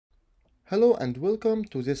Hello and welcome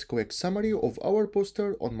to this quick summary of our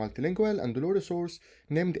poster on multilingual and low resource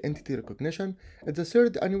named entity recognition at the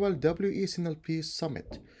third annual WeCNLP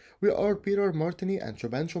Summit. We are Peter Martigny and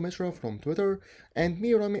Shubhanshu Mishra from Twitter and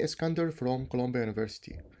me Ramy Eskander from Columbia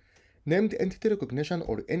University. Named entity recognition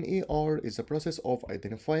or NER is the process of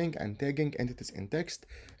identifying and tagging entities in text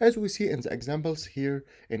as we see in the examples here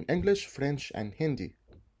in English, French, and Hindi.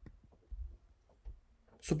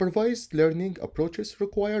 Supervised learning approaches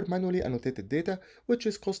require manually annotated data, which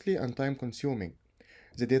is costly and time-consuming.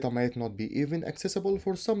 The data might not be even accessible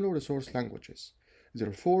for some low-resource languages.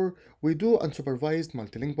 Therefore, we do unsupervised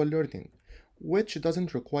multilingual learning, which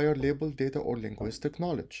doesn't require labeled data or linguistic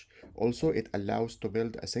knowledge. Also, it allows to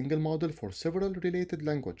build a single model for several related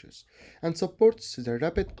languages and supports the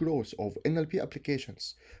rapid growth of NLP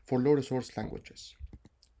applications for low-resource languages.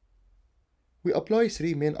 We apply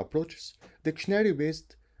three main approaches: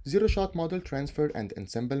 dictionary-based, zero-shot model transfer, and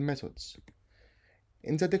ensemble methods.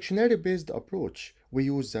 In the dictionary-based approach, we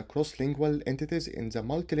use the cross-lingual entities in the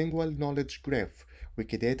multilingual knowledge graph,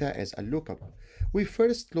 Wikidata, as a lookup. We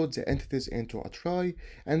first load the entities into a trie,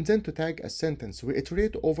 and then to tag a sentence, we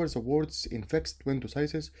iterate over the words in fixed window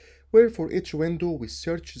sizes, where for each window we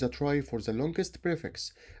search the trie for the longest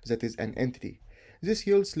prefix, that is an entity. This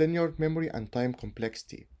yields linear memory and time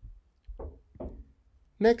complexity.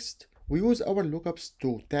 Next, we use our lookups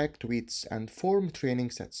to tag tweets and form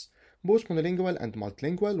training sets, both monolingual and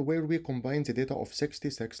multilingual, where we combine the data of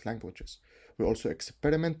 66 languages. We also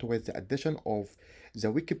experiment with the addition of the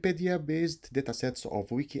Wikipedia-based datasets of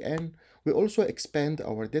WeCN. We also expand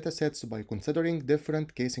our datasets by considering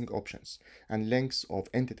different casing options and lengths of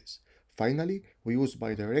entities. Finally, we use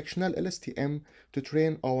bidirectional LSTM to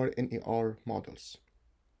train our NER models.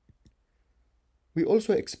 We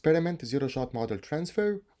also experiment zero-shot model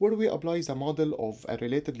transfer, where we apply the model of a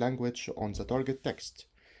related language on the target text.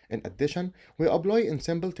 In addition, we apply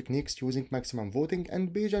ensemble techniques using maximum voting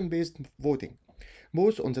and Bayesian-based voting,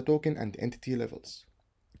 both on the token and entity levels.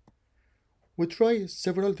 We try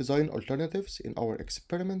several design alternatives in our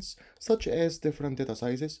experiments, such as different data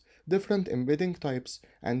sizes, different embedding types,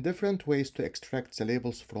 and different ways to extract the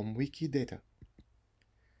labels from Wikidata.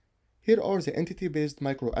 Here are the entity-based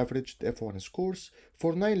micro-averaged F1 scores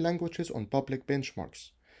for 9 languages on public benchmarks.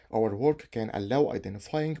 Our work can allow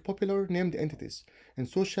identifying popular named entities in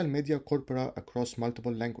social media corpora across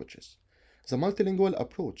multiple languages. The multilingual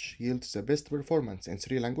approach yields the best performance in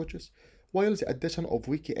 3 languages, while the addition of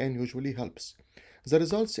WeCN usually helps. The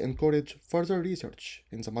results encourage further research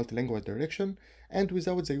in the multilingual direction and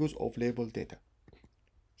without the use of labeled data.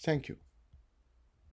 Thank you.